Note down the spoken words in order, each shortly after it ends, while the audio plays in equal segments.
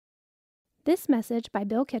This message by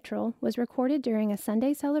Bill Kittrell was recorded during a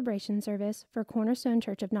Sunday celebration service for Cornerstone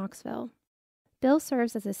Church of Knoxville. Bill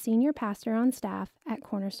serves as a senior pastor on staff at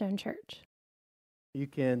Cornerstone Church. You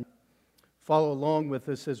can follow along with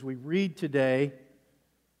us as we read today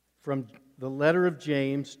from the letter of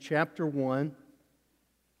James, chapter 1.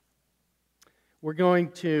 We're going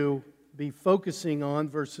to be focusing on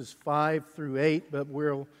verses 5 through 8, but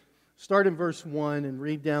we'll start in verse 1 and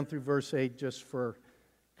read down through verse 8 just for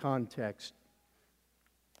context.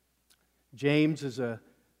 James is a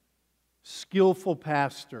skillful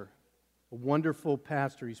pastor, a wonderful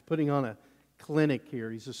pastor. He's putting on a clinic here.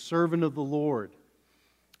 He's a servant of the Lord,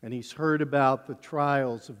 and he's heard about the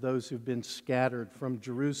trials of those who've been scattered from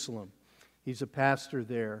Jerusalem. He's a pastor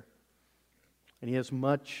there, and he has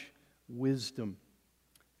much wisdom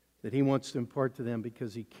that he wants to impart to them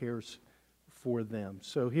because he cares for them.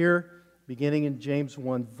 So here, beginning in James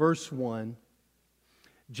 1, verse 1,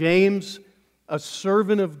 James, a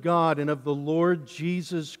servant of God and of the Lord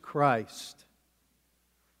Jesus Christ,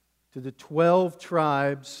 to the 12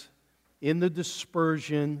 tribes in the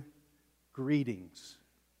dispersion, greetings.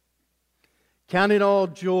 Count it all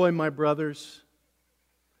joy, my brothers,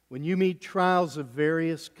 when you meet trials of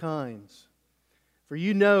various kinds. For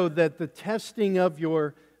you know that the testing of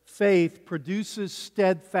your faith produces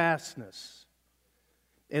steadfastness.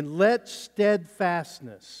 And let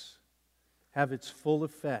steadfastness have its full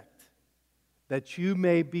effect, that you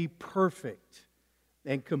may be perfect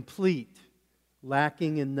and complete,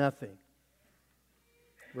 lacking in nothing.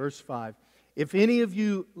 Verse 5. If any of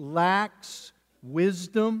you lacks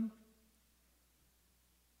wisdom,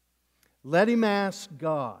 let him ask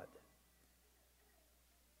God,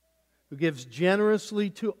 who gives generously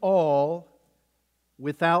to all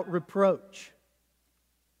without reproach,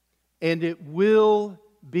 and it will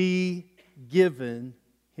be given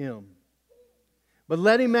him. But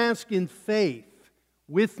let him ask in faith,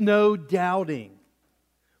 with no doubting.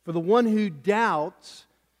 For the one who doubts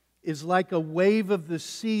is like a wave of the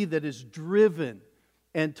sea that is driven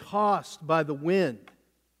and tossed by the wind.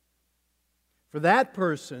 For that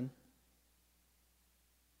person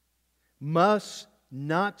must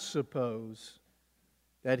not suppose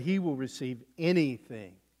that he will receive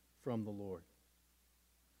anything from the Lord.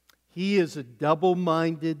 He is a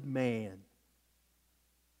double-minded man,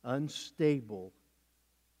 unstable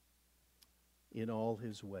in all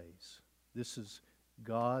his ways. This is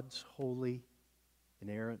God's holy,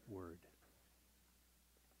 inerrant word.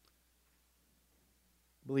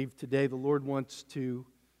 I believe today the Lord wants to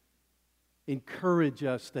encourage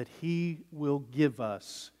us that He will give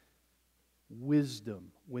us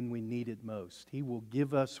wisdom when we need it most. He will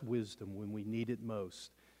give us wisdom when we need it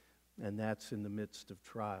most, and that's in the midst of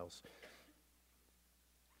trials.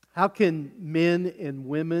 How can men and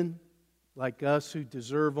women like us who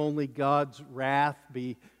deserve only God's wrath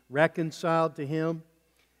be reconciled to Him?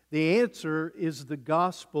 The answer is the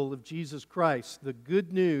gospel of Jesus Christ, the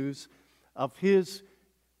good news of His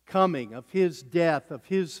coming, of His death, of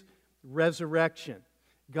His resurrection.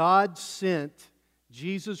 God sent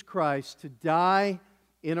Jesus Christ to die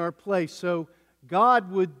in our place so God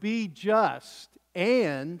would be just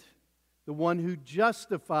and the one who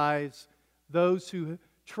justifies those who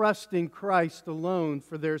trust in Christ alone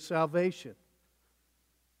for their salvation.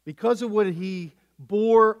 Because of what He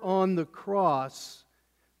bore on the cross,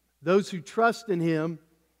 those who trust in Him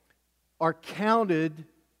are counted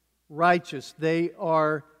righteous. They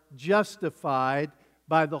are justified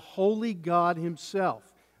by the holy God Himself.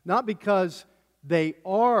 Not because they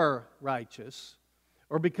are righteous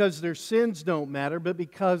or because their sins don't matter, but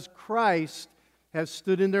because Christ has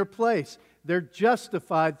stood in their place. They're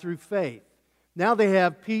justified through faith. Now they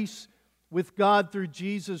have peace with God through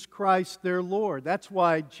Jesus Christ their Lord. That's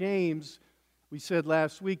why James, we said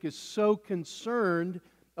last week, is so concerned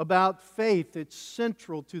about faith. It's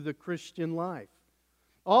central to the Christian life.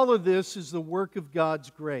 All of this is the work of God's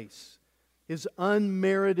grace, His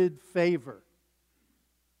unmerited favor,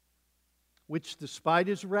 which despite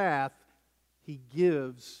His wrath, He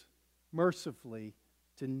gives mercifully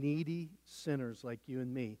to needy sinners like you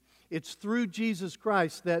and me. It's through Jesus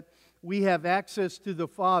Christ that we have access to the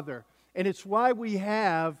Father. And it's why we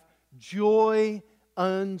have joy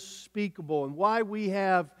unspeakable and why we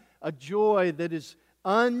have a joy that is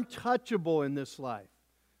untouchable in this life.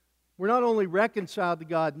 We're not only reconciled to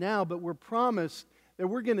God now, but we're promised that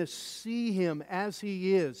we're going to see Him as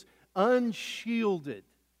He is, unshielded.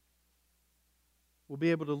 We'll be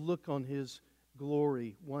able to look on His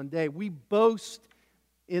glory one day. We boast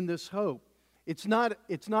in this hope. It's not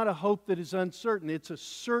a hope that is uncertain. It's a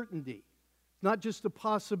certainty. It's not just a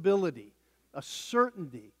possibility. A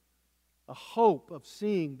certainty a hope of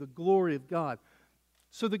seeing the glory of God.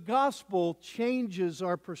 So the gospel changes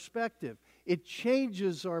our perspective. It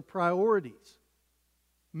changes our priorities.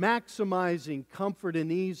 Maximizing comfort and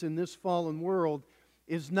ease in this fallen world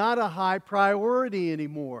is not a high priority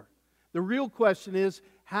anymore. The real question is,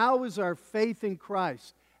 how is our faith in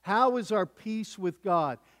Christ? How is our peace with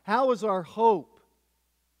God? How is our hope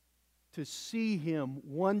to see Him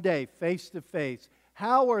one day face to face?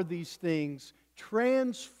 How are these things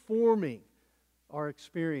transforming our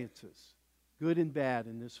experiences, good and bad,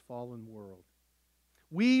 in this fallen world?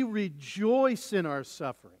 We rejoice in our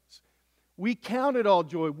sufferings. We count it all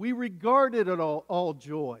joy. We regard it all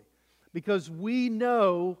joy because we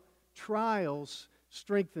know trials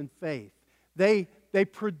strengthen faith. They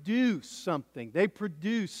produce something. They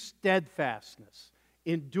produce steadfastness,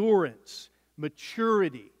 endurance,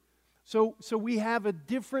 maturity. So we have a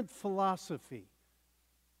different philosophy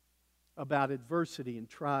about adversity and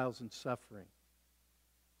trials and suffering.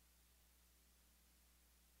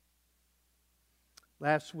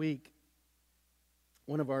 Last week,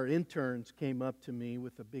 one of our interns came up to me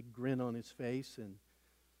with a big grin on his face, and,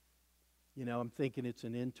 I'm thinking it's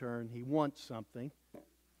an intern. He wants something.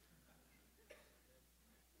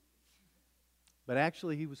 But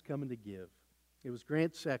actually, he was coming to give. It was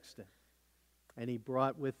Grant Sexton, and he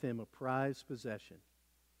brought with him a prized possession,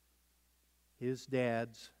 his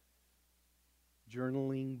dad's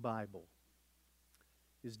journaling Bible.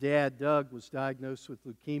 His dad, Doug, was diagnosed with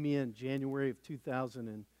leukemia in January of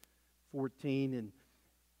 2014, and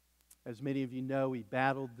as many of you know, he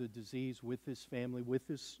battled the disease with his family, with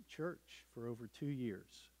his church for over 2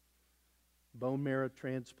 years. Bone marrow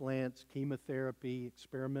transplants, chemotherapy,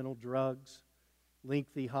 experimental drugs,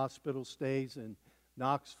 lengthy hospital stays in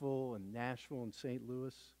Knoxville and Nashville and St.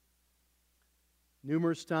 Louis.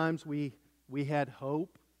 Numerous times we had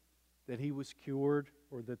hope that he was cured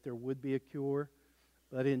or that there would be a cure.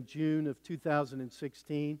 But in June of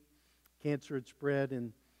 2016, cancer had spread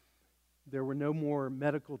and there were no more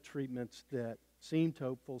medical treatments that seemed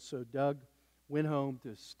hopeful. So Doug went home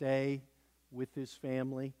to stay with his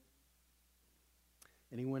family.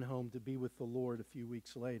 And he went home to be with the Lord a few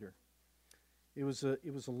weeks later. It was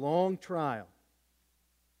a long trial.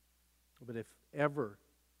 But if ever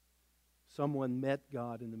someone met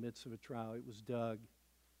God in the midst of a trial, it was Doug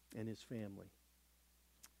and his family.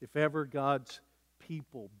 If ever God's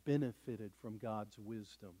people benefited from God's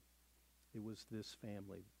wisdom, it was this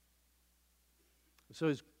family. So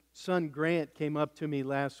his son Grant came up to me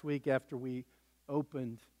last week after we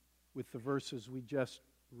opened with the verses we just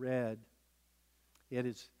read. He had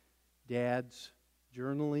his dad's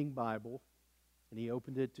journaling Bible, and he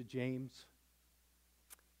opened it to James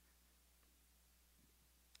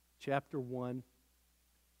chapter 1.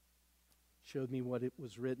 Showed me what it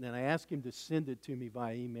was written, and I asked him to send it to me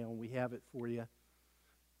via email, and we have it for you.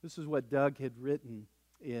 This is what Doug had written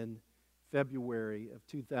in February of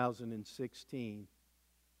 2016.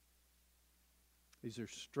 These are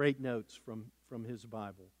straight notes from his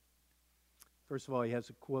Bible. First of all, he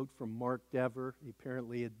has a quote from Mark Dever. He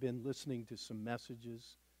apparently had been listening to some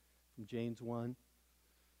messages from James 1.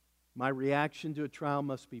 My reaction to a trial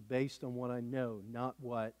must be based on what I know, not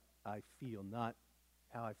what I feel, not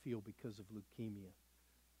how I feel because of leukemia.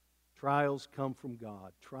 Trials come from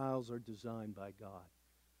God. Trials are designed by God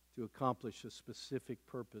to accomplish a specific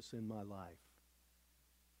purpose in my life.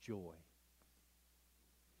 Joy.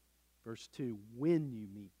 Verse 2, when you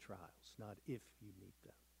meet trials, not if you meet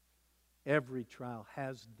them. Every trial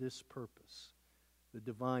has this purpose, the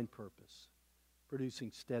divine purpose,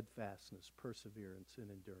 producing steadfastness, perseverance, and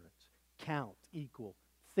endurance. Count, equal,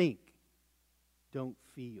 think, don't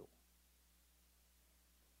feel.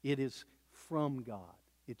 It is from God.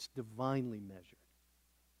 It's divinely measured.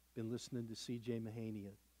 Been listening to C.J. Mahaney,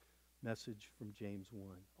 a message from James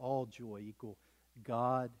 1. All joy equal.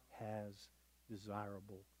 God has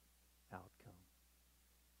desirable outcome.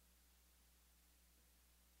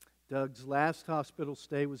 Doug's last hospital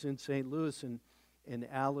stay was in St. Louis, and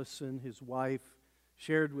Allison, his wife,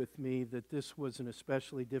 shared with me that this was an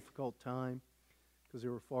especially difficult time because they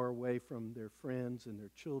were far away from their friends and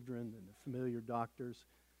their children and the familiar doctors.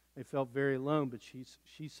 They felt very alone, but she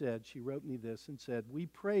said, she wrote me this and said, we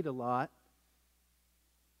prayed a lot.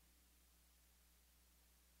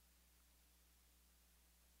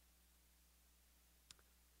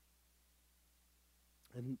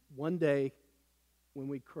 And one day, when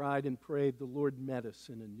we cried and prayed, the Lord met us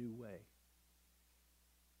in a new way.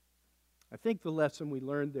 I think the lesson we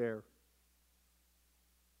learned there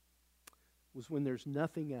was when there's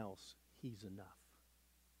nothing else, He's enough.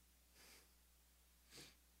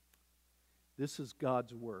 This is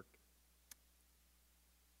God's work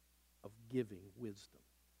of giving wisdom.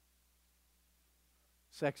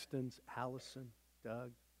 Sextons, Allison,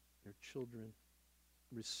 Doug, their children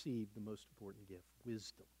received the most important gift,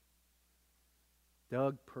 wisdom.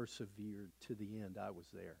 Doug persevered to the end. I was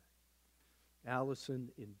there. Allison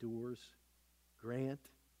endures. Grant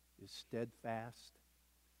is steadfast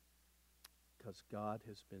because God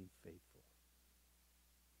has been faithful.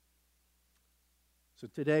 So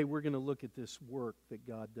today we're going to look at this work that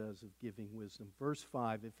God does of giving wisdom. Verse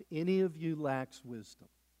 5, if any of you lacks wisdom,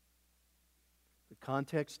 the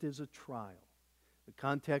context is a trial. The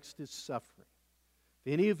context is suffering.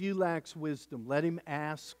 If any of you lacks wisdom, let him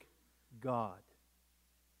ask God,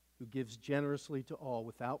 who gives generously to all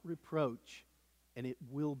without reproach, and it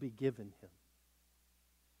will be given him.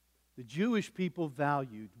 The Jewish people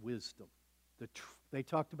valued wisdom. They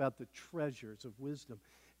talked about the treasures of wisdom.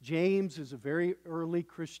 James is a very early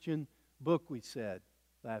Christian book, we said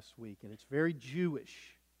last week, and it's very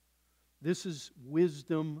Jewish. This is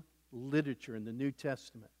wisdom literature in the New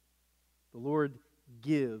Testament. The Lord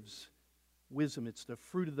gives wisdom. It's the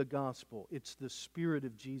fruit of the gospel. It's the Spirit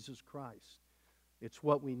of Jesus Christ. It's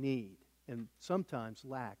what we need and sometimes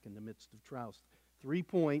lack in the midst of trials. 3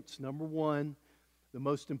 points. Number 1, the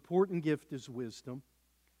most important gift is wisdom.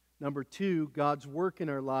 Number 2, God's work in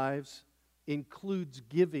our lives includes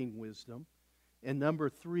giving wisdom. And number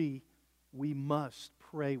 3, we must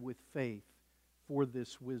pray with faith for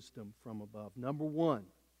this wisdom from above. Number 1,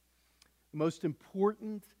 the most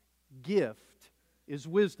important gift is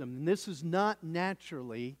wisdom. And this is not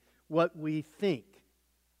naturally what we think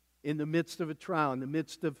in the midst of a trial, in the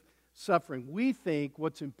midst of suffering. We think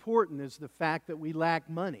what's important is the fact that we lack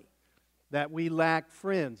money, that we lack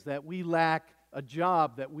friends, that we lack a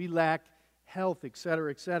job, that we lack health,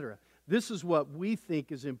 etc., etc. This is what we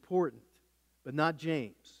think is important, but not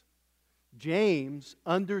James. James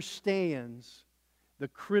understands the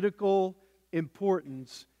critical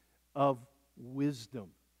importance of wisdom.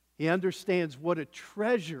 He understands what a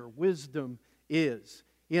treasure wisdom is.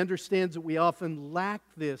 He understands that we often lack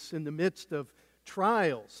this in the midst of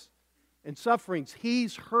trials and sufferings.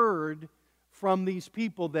 He's heard from these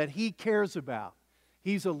people that he cares about.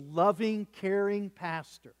 He's a loving, caring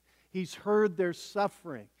pastor. He's heard their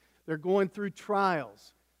suffering. They're going through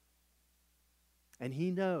trials. And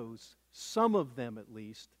he knows some of them, at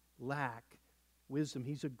least, lack wisdom.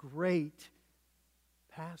 He's a great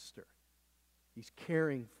pastor. He's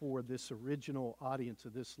caring for this original audience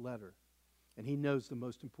of this letter. And he knows the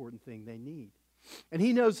most important thing they need. And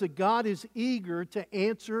he knows that God is eager to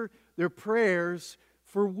answer their prayers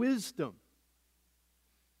for wisdom.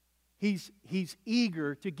 He's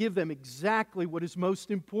eager to give them exactly what is most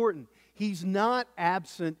important. He's not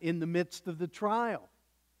absent in the midst of the trial.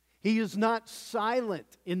 He is not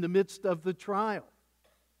silent in the midst of the trial.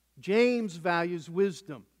 James values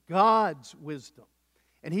wisdom, God's wisdom.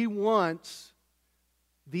 And he wants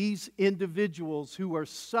these individuals who are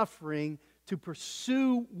suffering to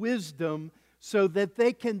pursue wisdom so that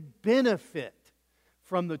they can benefit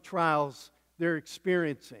from the trials they're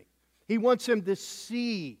experiencing. He wants them to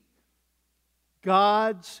see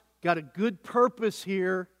God's got a good purpose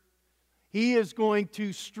here. He is going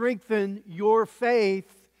to strengthen your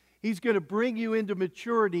faith. He's going to bring you into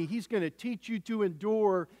maturity. He's going to teach you to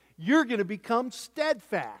endure. You're going to become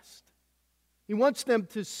steadfast. He wants them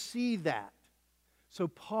to see that. So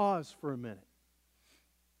pause for a minute.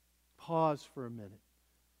 Pause for a minute.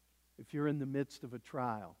 If you're in the midst of a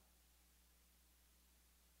trial.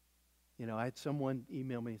 You know, I had someone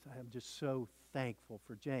email me and say, I'm just so thankful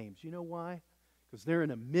for James. You know why? Because they're in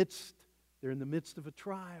the midst of a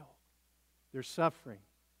trial. They're suffering.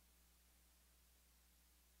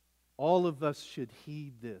 All of us should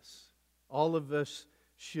heed this. All of us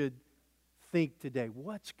should think today,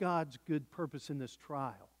 what's God's good purpose in this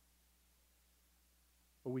trial?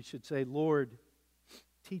 Or we should say, Lord,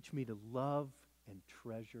 teach me to love and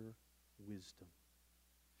treasure wisdom.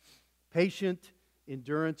 Patient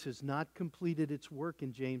endurance has not completed its work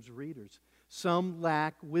in James' readers. Some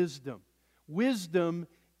lack wisdom. Wisdom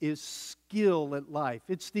is skill at life.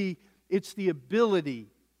 It's the ability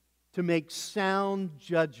to make sound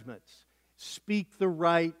judgments, speak the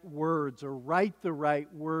right words, or write the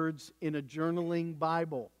right words in a journaling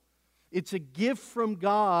Bible. It's a gift from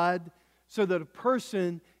God so that a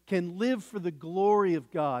person can live for the glory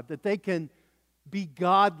of God, that they can be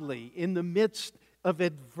godly in the midst of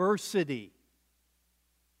adversity,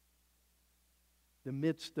 the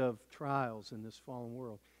midst of trials in this fallen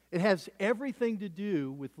world. It has everything to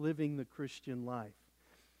do with living the Christian life.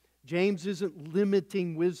 James isn't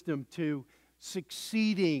limiting wisdom to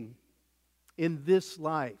succeeding in this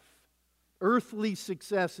life. Earthly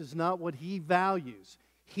success is not what he values.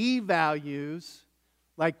 He values,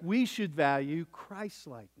 like we should value,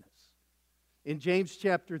 Christ-likeness. In James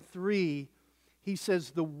chapter 3, he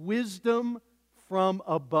says, the wisdom from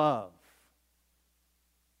above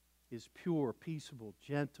is pure, peaceable,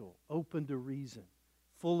 gentle, open to reason,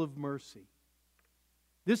 full of mercy.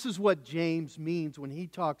 This is what James means when he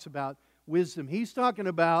talks about wisdom. He's talking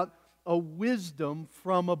about a wisdom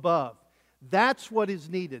from above. That's what is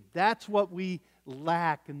needed. That's what we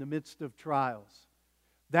lack in the midst of trials.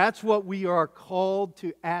 That's what we are called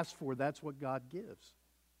to ask for. That's what God gives.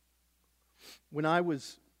 When I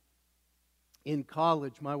was in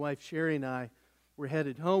college, my wife Sherry and I were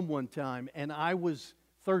headed home one time, and I was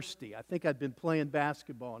thirsty. I think I'd been playing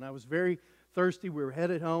basketball, and I was very thirsty. We were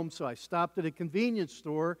headed home, so I stopped at a convenience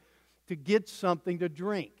store to get something to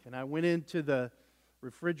drink. And I went into the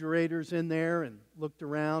refrigerators in there and looked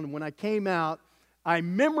around. And when I came out, I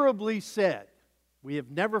memorably said, we have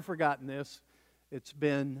never forgotten this. It's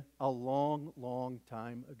been a long, long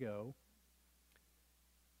time ago.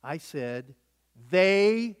 I said,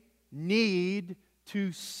 they need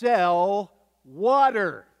to sell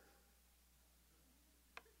water.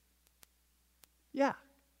 Yeah.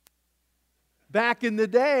 Back in the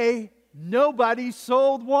day, nobody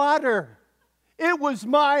sold water. It was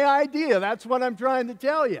my idea. That's what I'm trying to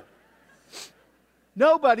tell you.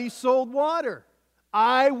 Nobody sold water.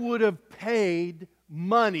 I would have paid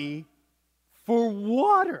money for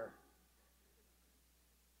water.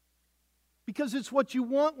 Because it's what you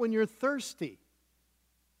want when you're thirsty.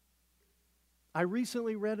 I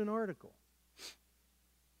recently read an article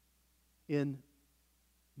in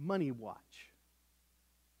Money Watch.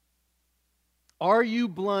 Are you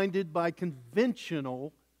blinded by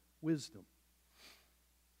conventional wisdom?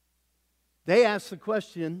 They ask the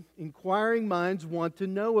question inquiring minds want to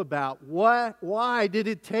know about. Why did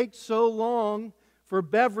it take so long for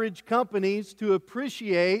beverage companies to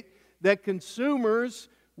appreciate that consumers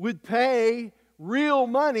would pay real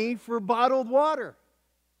money for bottled water?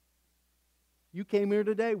 You came here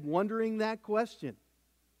today wondering that question.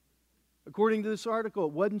 According to this article,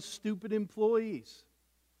 it wasn't stupid employees.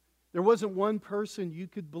 There wasn't one person you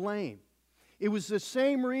could blame. It was the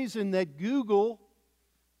same reason that Google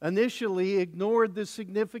initially ignored the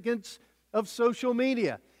significance of social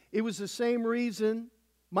media. It was the same reason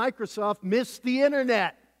Microsoft missed the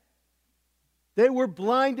internet. They were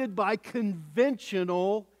blinded by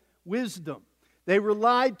conventional wisdom. They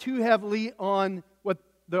relied too heavily on what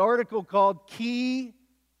the article called key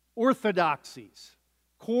orthodoxies,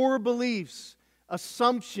 core beliefs,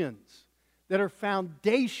 assumptions that are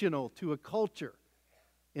foundational to a culture,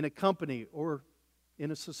 in a company, or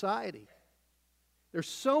in a society. They're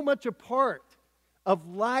so much a part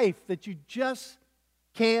of life that you just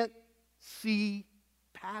can't see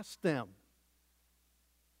past them.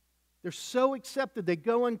 They're so accepted, they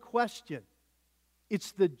go unquestioned.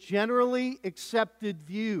 It's the generally accepted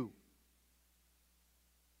view.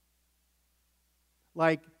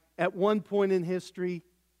 Like at one point in history,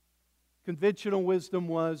 conventional wisdom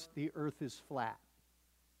was the earth is flat.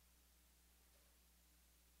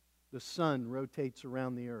 The sun rotates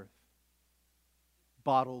around the earth.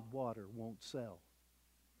 Bottled water won't sell.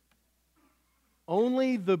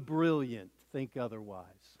 Only the brilliant think otherwise.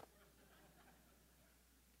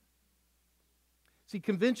 See,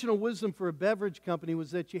 conventional wisdom for a beverage company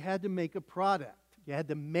was that you had to make a product. You had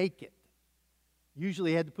to make it.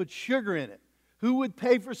 Usually you had to put sugar in it. Who would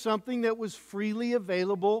pay for something that was freely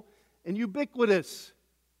available and ubiquitous?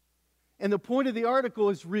 And the point of the article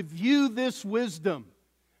is review this wisdom.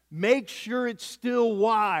 Make sure it's still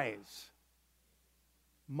wise.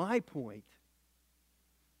 My point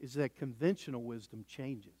is that conventional wisdom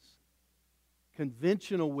changes.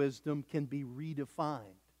 Conventional wisdom can be redefined.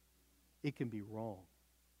 It can be wrong.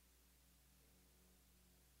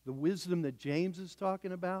 The wisdom that James is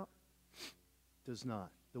talking about does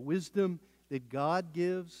not. The wisdom that God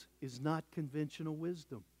gives is not conventional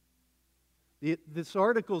wisdom. This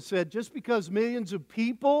article said just because millions of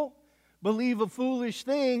people believe a foolish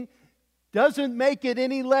thing doesn't make it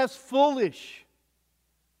any less foolish.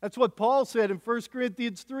 That's what Paul said in 1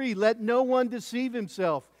 Corinthians 3. Let no one deceive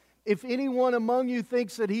himself. If anyone among you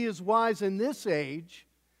thinks that he is wise in this age,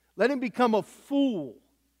 let him become a fool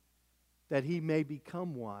that he may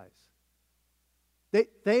become wise.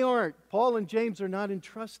 They aren't, Paul and James are not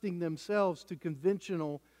entrusting themselves to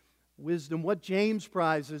conventional wisdom. What James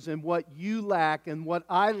prizes and what you lack and what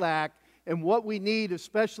I lack and what we need,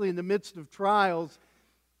 especially in the midst of trials,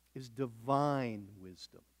 is divine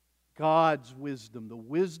wisdom. God's wisdom, the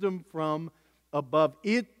wisdom from above.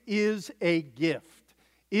 It is a gift.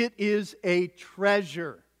 It is a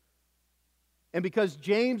treasure. And because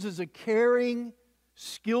James is a caring,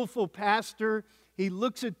 skillful pastor. He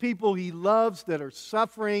looks at people he loves that are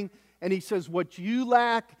suffering, and he says, what you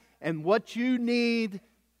lack and what you need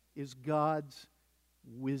is God's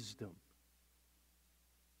wisdom.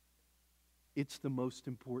 It's the most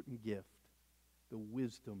important gift, the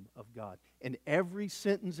wisdom of God. And every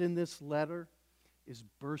sentence in this letter is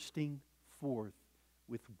bursting forth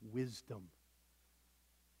with wisdom.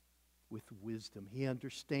 With wisdom. He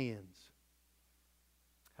understands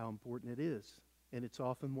how important it is. And it's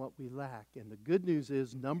often what we lack. And the good news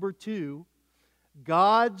is, number 2,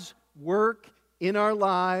 God's work in our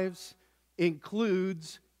lives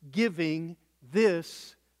includes giving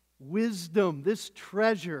this wisdom, this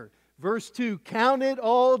treasure. Verse 2, count it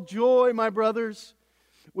all joy, my brothers,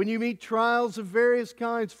 when you meet trials of various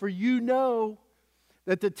kinds, for you know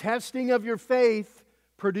that the testing of your faith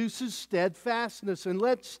produces steadfastness. And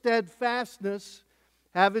let steadfastness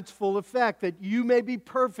have its full effect, that you may be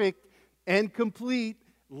perfect and complete,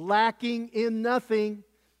 lacking in nothing.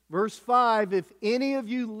 Verse 5, if any of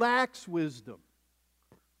you lacks wisdom,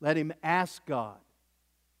 let him ask God,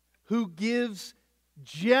 who gives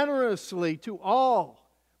generously to all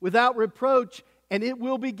without reproach, and it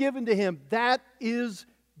will be given to him. That is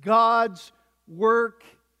God's work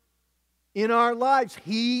in our lives.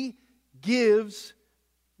 He gives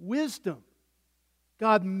wisdom.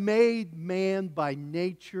 God made man by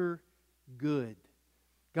nature good.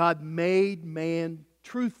 God made man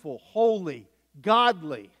truthful, holy,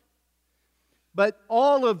 godly. But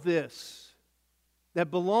all of this that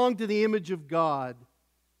belonged to the image of God,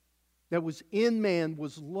 that was in man,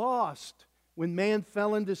 was lost when man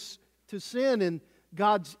fell into sin, and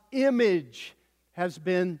God's image has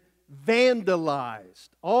been vandalized.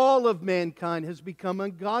 All of mankind has become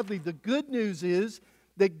ungodly. The good news is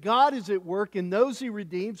that God is at work in those He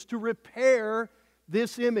redeems to repair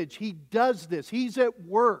this image. He does this. He's at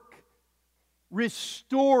work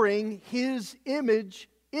restoring His image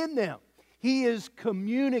in them. He is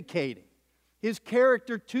communicating His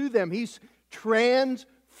character to them. He's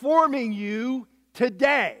transforming you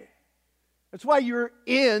today. That's why you're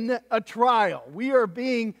in a trial. We are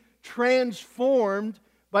being transformed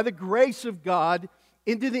by the grace of God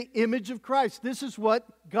into the image of Christ. This is what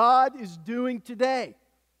God is doing today.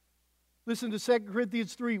 Listen to 2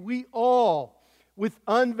 Corinthians 3. We all, with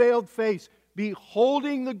unveiled face,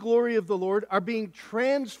 beholding the glory of the Lord, are being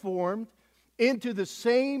transformed into the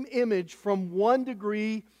same image from one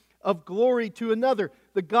degree of glory to another.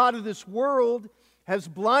 The God of this world has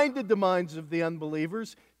blinded the minds of the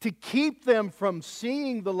unbelievers to keep them from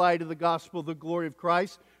seeing the light of the gospel, the glory of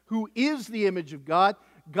Christ, who is the image of God.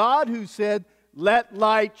 God, who said, "Let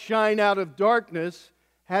light shine out of darkness,"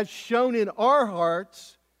 has shone in our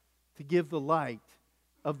hearts to give the light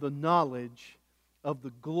of the knowledge of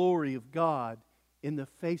the glory of God in the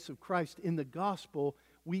face of Christ. In the gospel,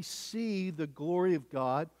 we see the glory of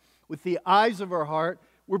God with the eyes of our heart.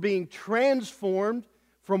 We're being transformed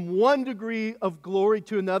from one degree of glory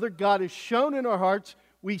to another. God has shown in our hearts.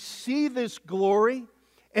 We see this glory.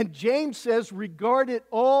 And James says, regard it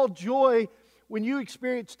all joy when you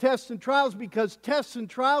experience tests and trials, because tests and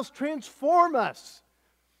trials transform us.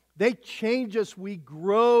 They change us. We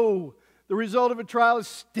grow. The result of a trial is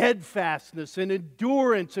steadfastness and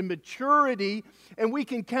endurance and maturity. And we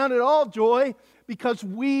can count it all joy because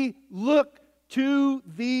we look to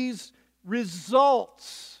these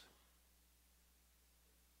results.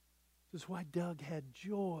 This is why Doug had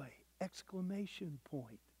joy, exclamation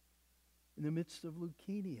point, in the midst of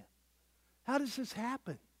leukemia. How does this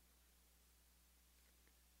happen?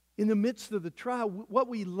 In the midst of the trial, what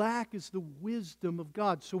we lack is the wisdom of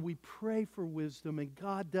God. So we pray for wisdom, and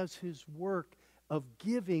God does His work of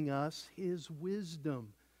giving us His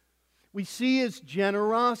wisdom. We see His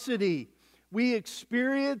generosity. We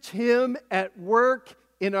experience Him at work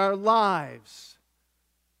in our lives,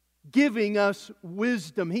 giving us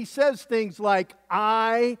wisdom. He says things like,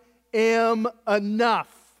 "I am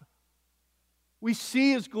enough." We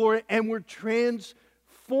see His glory and we're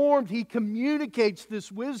transformed. He communicates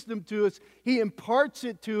this wisdom to us. He imparts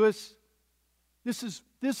it to us. This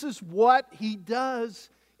is what He does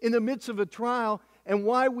in the midst of a trial, and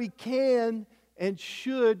why we can and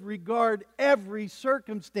should regard every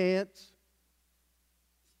circumstance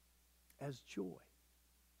as joy.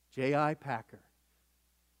 J.I. Packer.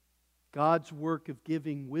 God's work of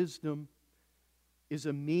giving wisdom is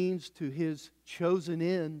a means to His chosen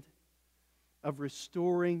end of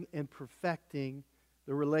restoring and perfecting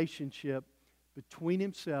the relationship between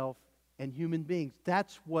Himself and human beings.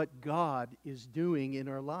 That's what God is doing in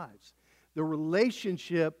our lives. The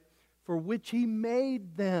relationship for which He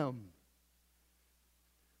made them.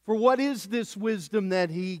 For what is this wisdom that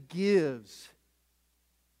He gives?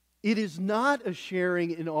 It is not a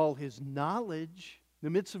sharing in all His knowledge. In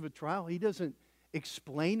the midst of a trial, He doesn't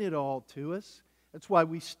explain it all to us. That's why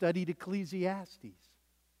we studied Ecclesiastes.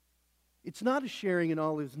 It's not a sharing in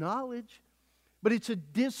all His knowledge, but it's a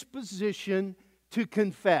disposition to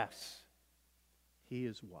confess He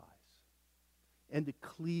is wise and to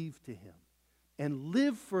cleave to Him and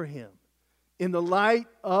live for Him in the light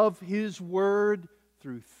of His Word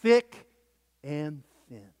through thick and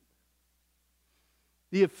thin.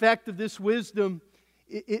 The effect of this wisdom,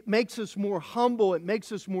 it makes us more humble, it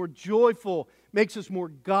makes us more joyful, makes us more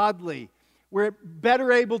godly. We're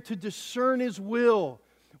better able to discern His will.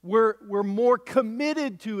 We're more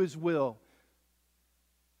committed to His will.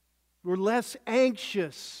 We're less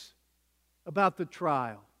anxious about the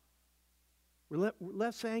trial. We're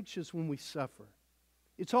less anxious when we suffer.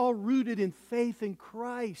 It's all rooted in faith in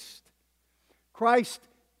Christ. Christ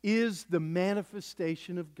is the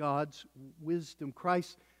manifestation of God's wisdom.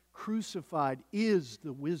 Christ crucified is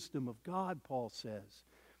the wisdom of God, Paul says.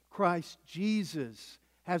 Christ Jesus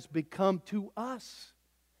has become to us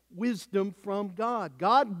wisdom from God.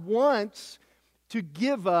 God wants to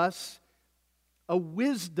give us a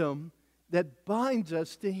wisdom that binds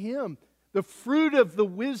us to Him. The fruit of the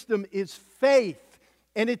wisdom is faith,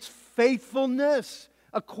 and it's faithfulness.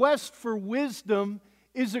 A quest for wisdom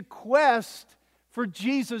is a quest for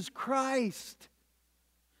Jesus Christ.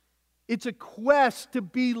 It's a quest to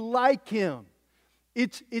be like Him.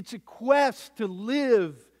 It's a quest to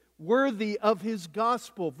live worthy of His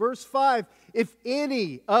gospel. Verse 5, if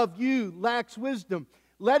any of you lacks wisdom,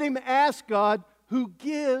 let him ask God, who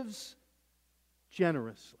gives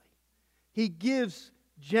generously. He gives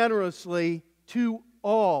generously to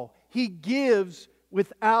all. He gives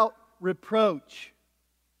without reproach.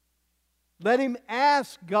 Let him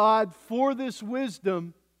ask God for this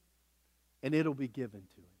wisdom, and it'll be given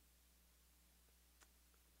to him.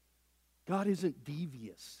 God isn't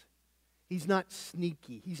devious. He's not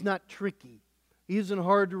sneaky. He's not tricky. He isn't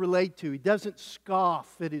hard to relate to. He doesn't scoff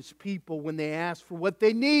at His people when they ask for what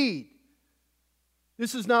they need.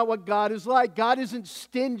 This is not what God is like. God isn't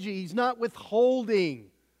stingy. He's not withholding.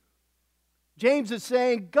 James is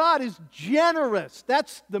saying God is generous.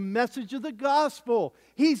 That's the message of the gospel.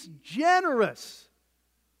 He's generous.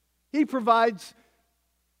 He provides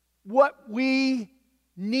what we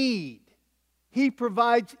need. He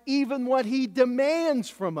provides even what He demands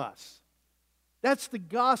from us. That's the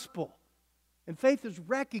gospel. And faith is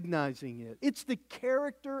recognizing it. It's the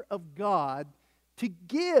character of God to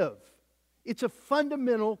give. It's a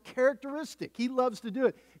fundamental characteristic. He loves to do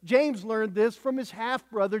it. James learned this from his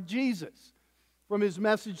half-brother Jesus, from his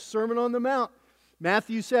message, Sermon on the Mount.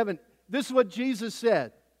 Matthew 7. This is what Jesus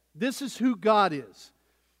said. This is who God is.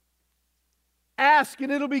 Ask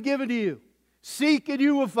and it'll be given to you. Seek and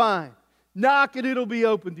you will find. Knock and it'll be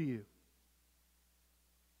open to you.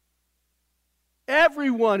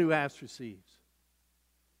 Everyone who asks receives.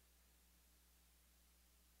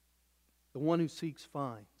 The one who seeks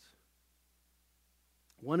finds.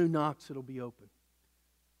 One who knocks, it'll be open.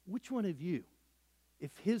 Which one of you,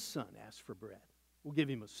 if his son asks for bread, will give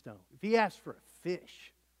him a stone? If he asks for a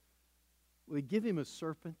fish, will he give him a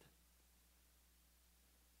serpent?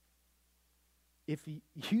 If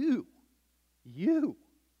you,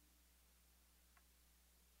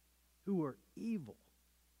 who are evil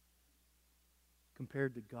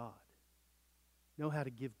compared to God, know how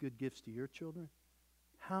to give good gifts to your children,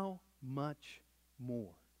 how much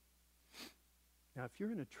more? Now, if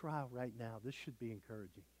you're in a trial right now, this should be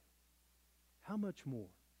encouraging you. How much more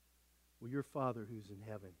will your Father who's in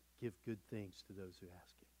heaven give good things to those who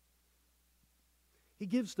ask Him? He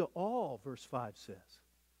gives to all, verse 5 says.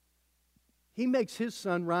 He makes His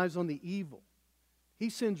sun rise on the evil. He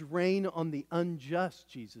sends rain on the unjust,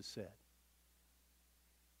 Jesus said.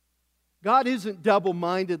 God isn't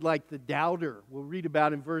double-minded like the doubter we'll read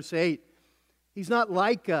about in verse 8. He's not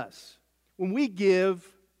like us. When we give,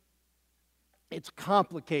 it's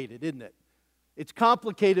complicated, isn't it? It's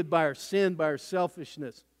complicated by our sin, by our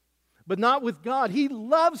selfishness. But not with God. He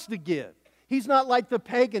loves to give. He's not like the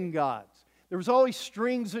pagan gods. There was always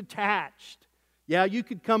strings attached. Yeah, you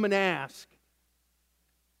could come and ask.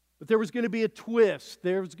 But there was going to be a twist.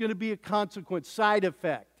 There was going to be a consequence, side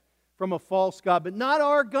effect from a false God. But not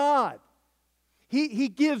our God. He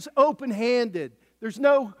gives open-handed. There's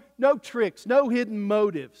no tricks, no hidden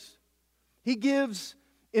motives. He gives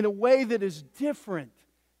in a way that is different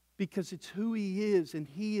because it's who He is, and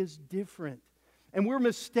He is different. And we're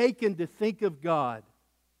mistaken to think of God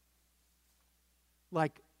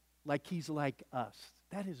like He's like us.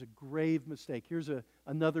 That is a grave mistake. Here's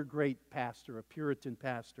another great pastor, a Puritan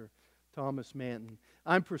pastor, Thomas Manton.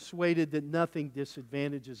 I'm persuaded that nothing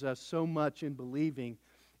disadvantages us so much in believing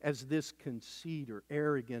as this conceit or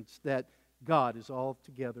arrogance that God is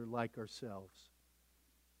altogether like ourselves.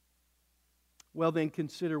 Well, then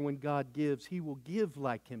consider when God gives, He will give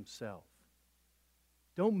like Himself.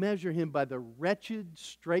 Don't measure Him by the wretched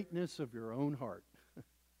straightness of your own heart.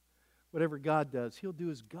 Whatever God does, He'll do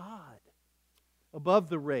as God. Above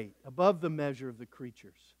the rate, above the measure of the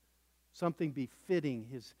creatures. Something befitting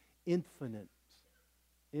His infiniteness,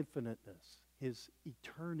 His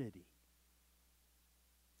eternity,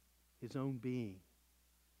 His own being.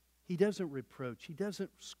 He doesn't reproach. He doesn't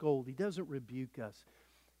scold. He doesn't rebuke us.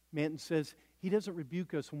 Manton says He doesn't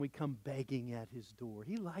rebuke us when we come begging at His door.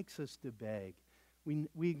 He likes us to beg.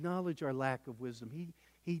 We acknowledge our lack of wisdom.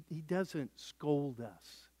 He doesn't scold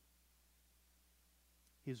us.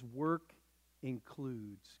 His work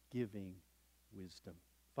includes giving wisdom.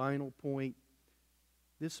 Final point.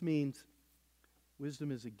 This means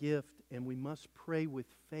wisdom is a gift, and we must pray with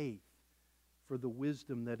faith for the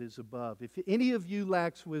wisdom that is above. If any of you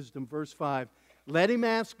lacks wisdom, verse 5, let him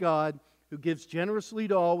ask God, who gives generously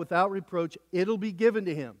to all without reproach. It'll be given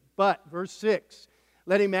to him. But, verse 6,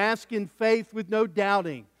 let him ask in faith with no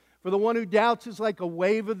doubting. For the one who doubts is like a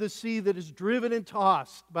wave of the sea that is driven and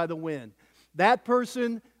tossed by the wind. That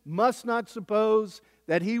person must not suppose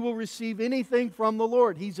that he will receive anything from the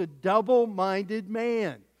Lord. He's a double-minded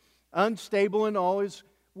man, unstable in all his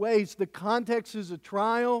ways. The context is a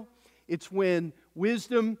trial. It's when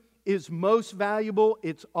wisdom is most valuable.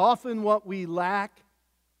 It's often what we lack.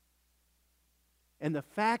 And the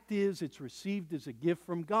fact is, it's received as a gift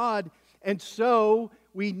from God. And so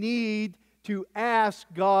we need to ask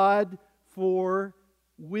God for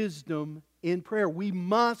wisdom in prayer. We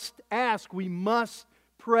must ask. We must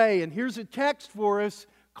pray. And here's a text for us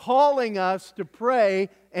calling us to pray,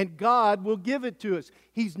 and God will give it to us.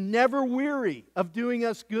 He's never weary of doing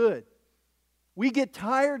us good. We get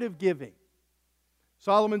tired of giving.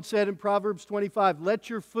 Solomon said in Proverbs 25, let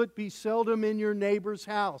your foot be seldom in your neighbor's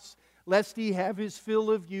house, lest he have his fill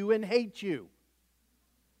of you and hate you.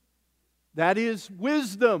 That is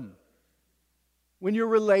wisdom when you're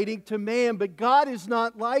relating to man. But God is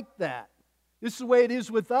not like that. This is the way it is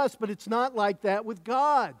with us, but it's not like that with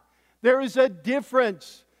God. There is a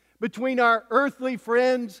difference between our earthly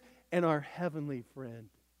friends and our heavenly friend.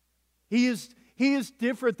 He is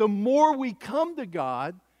different. The more we come to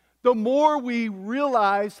God, the more we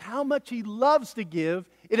realize how much He loves to give.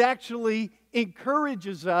 It actually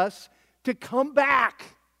encourages us to come back.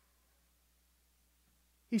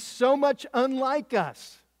 He's so much unlike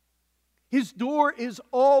us. His door is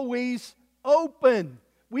always open.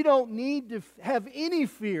 We don't need to have any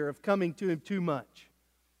fear of coming to Him too much.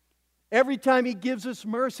 Every time He gives us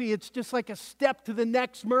mercy, it's just like a step to the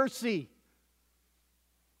next mercy.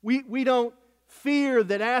 We don't fear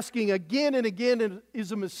that asking again and again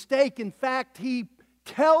is a mistake. In fact, He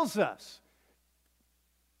tells us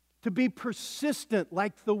to be persistent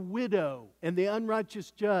like the widow and the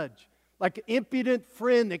unrighteous judge, like an impudent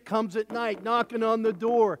friend that comes at night knocking on the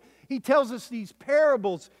door. He tells us these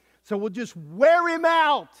parables so we'll just wear him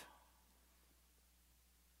out.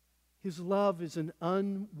 His love is an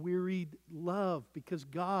unwearied love because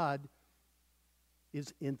God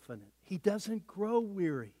is infinite. He doesn't grow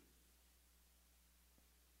weary.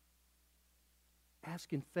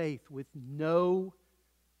 Ask in faith with no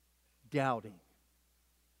doubting.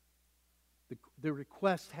 The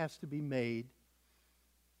request has to be made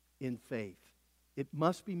in faith. It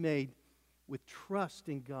must be made with trust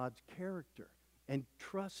in God's character and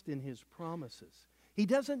trust in His promises. He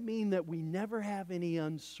doesn't mean that we never have any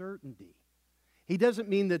uncertainty. He doesn't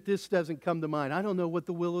mean that this doesn't come to mind. I don't know what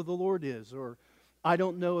the will of the Lord is, or I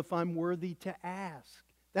don't know if I'm worthy to ask.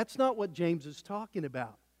 That's not what James is talking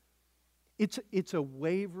about. It's a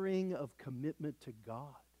wavering of commitment to God.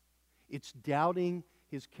 It's doubting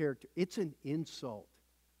His character. It's an insult.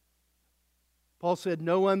 Paul said,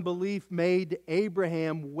 no unbelief made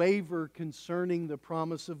Abraham waver concerning the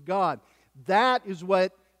promise of God. That is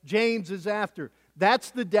what James is after. That's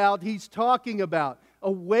the doubt he's talking about. A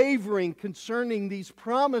wavering concerning these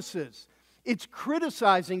promises. It's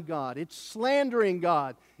criticizing God. It's slandering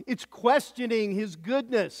God. It's questioning His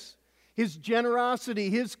goodness, His generosity,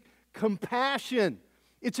 His compassion.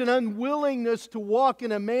 It's an unwillingness to walk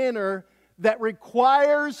in a manner that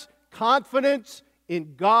requires confidence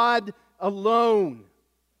in God alone.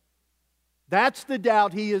 That's the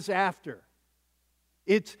doubt he is after.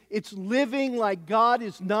 It's living like God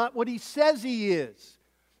is not what He says He is.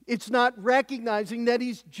 It's not recognizing that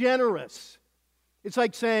He's generous. It's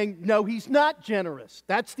like saying, no, He's not generous.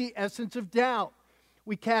 That's the essence of doubt.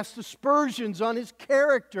 We cast aspersions on His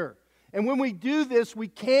character And when we do this, we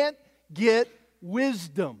can't get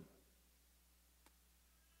wisdom.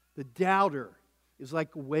 The doubter is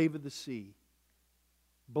like a wave of the sea,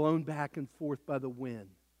 blown back and forth by the wind.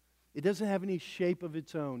 It doesn't have any shape of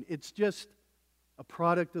its own. It's just a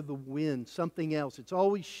product of the wind, something else. It's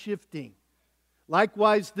always shifting.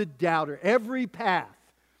 Likewise, the doubter. Every path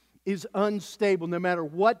is unstable, no matter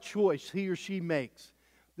what choice he or she makes.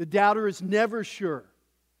 The doubter is never sure.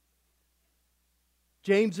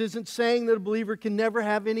 James isn't saying that a believer can never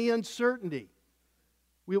have any uncertainty.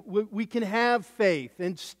 We can have faith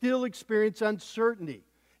and still experience uncertainty.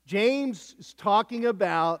 James is talking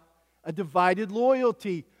about a divided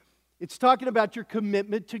loyalty. It's talking about your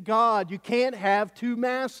commitment to God. You can't have two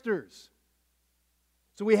masters.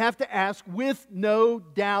 So we have to ask with no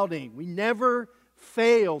doubting. We never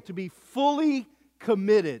fail to be fully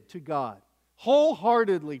committed to God,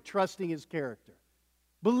 wholeheartedly trusting His character,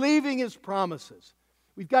 believing His promises.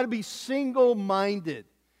 We've got to be single-minded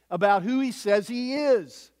about who He says He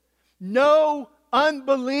is. No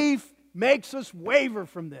unbelief makes us waver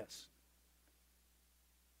from this.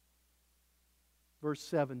 Verse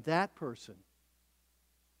 7, that person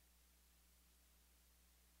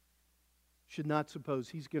should not suppose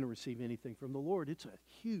he's going to receive anything from the Lord. It's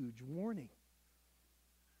a huge warning.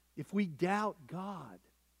 If we doubt God,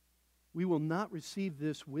 we will not receive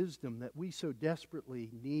this wisdom that we so desperately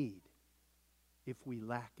need if we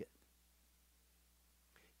lack it.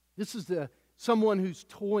 This is someone who's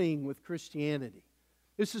toying with Christianity.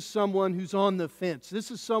 This is someone who's on the fence.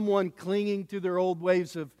 This is someone clinging to their old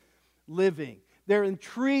ways of living. They're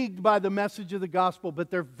intrigued by the message of the gospel,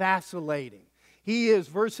 but they're vacillating. He is,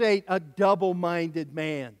 verse 8, a double-minded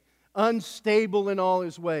man, unstable in all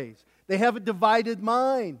his ways. They have a divided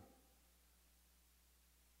mind.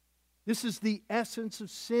 This is the essence of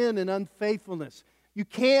sin and unfaithfulness. You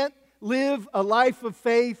can't live a life of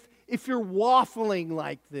faith if you're waffling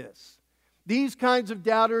like this. These kinds of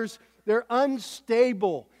doubters, they're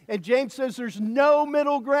unstable. And James says there's no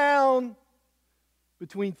middle ground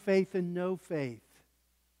between faith and no faith.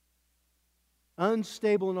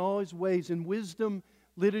 Unstable in all his ways. In wisdom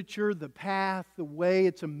literature, the path, the way,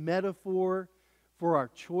 it's a metaphor for our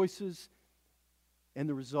choices and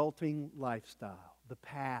the resulting lifestyle. The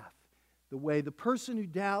path, the way. The person who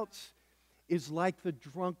doubts is like the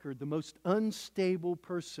drunkard, the most unstable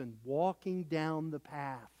person walking down the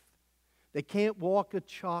path. They can't walk a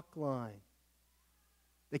chalk line.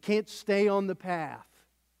 They can't stay on the path.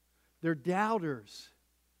 They're doubters.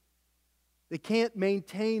 They can't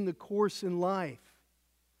maintain the course in life.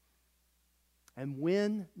 And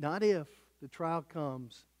when, not if, the trial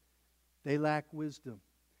comes, they lack wisdom.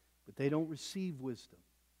 But they don't receive wisdom.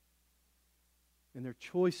 And their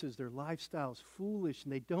choices, their lifestyle is foolish,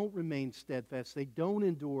 and they don't remain steadfast. They don't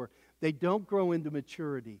endure. They don't grow into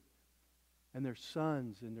maturity. And their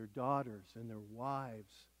sons and their daughters and their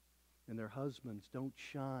wives and their husbands don't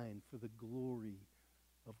shine for the glory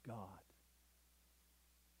of God.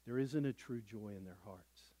 There isn't a true joy in their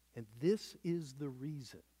hearts. And this is the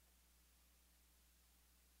reason.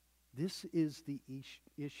 This is the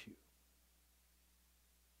issue.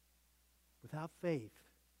 Without faith,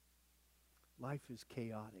 life is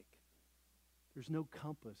chaotic. There's no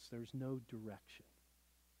compass. There's no direction.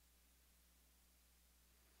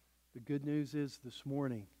 The good news is this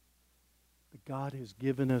morning that God has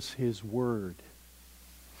given us His Word.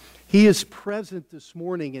 He is present this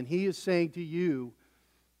morning, and He is saying to you,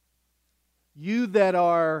 you that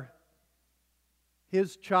are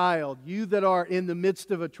His child, you that are in the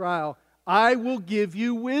midst of a trial, I will give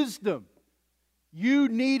you wisdom. You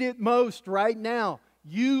need it most right now.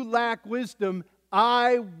 You lack wisdom,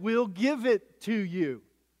 I will give it to you.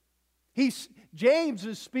 James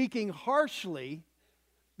is speaking harshly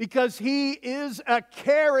because he is a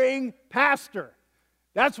caring pastor.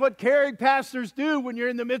 That's what caring pastors do when you're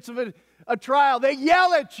in the midst of a trial. They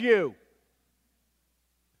yell at you.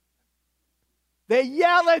 They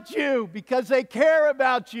yell at you because they care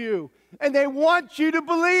about you. And they want you to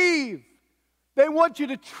believe. They want you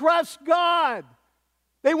to trust God.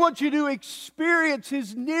 They want you to experience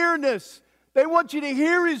His nearness. They want you to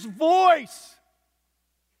hear His voice.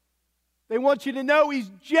 They want you to know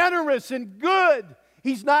He's generous and good.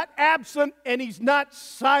 He's not absent and He's not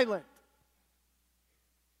silent.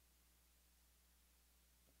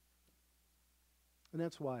 And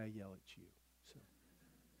that's why I yell at you. So,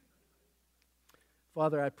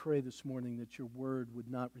 Father, I pray this morning that Your Word would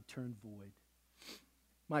not return void.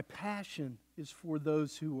 My passion is for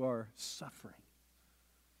those who are suffering.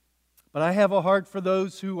 But I have a heart for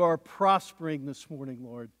those who are prospering this morning,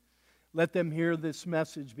 Lord. Let them hear this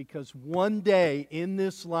message, because one day in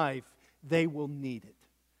this life they will need it.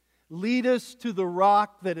 Lead us to the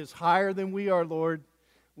rock that is higher than we are, Lord.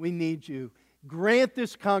 We need you. Grant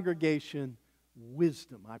this congregation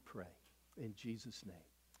wisdom, I pray. In Jesus' name,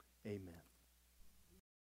 amen.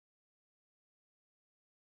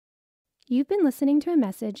 You've been listening to a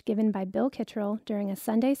message given by Bill Kittrell during a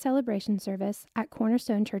Sunday celebration service at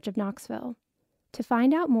Cornerstone Church of Knoxville. To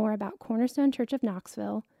find out more about Cornerstone Church of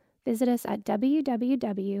Knoxville, visit us at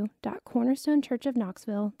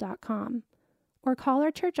www.cornerstonechurchofknoxville.com or call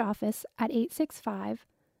our church office at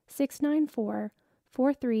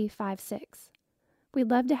 865-694-4356. We'd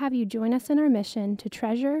love to have you join us in our mission to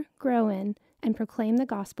treasure, grow in, and proclaim the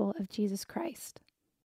gospel of Jesus Christ.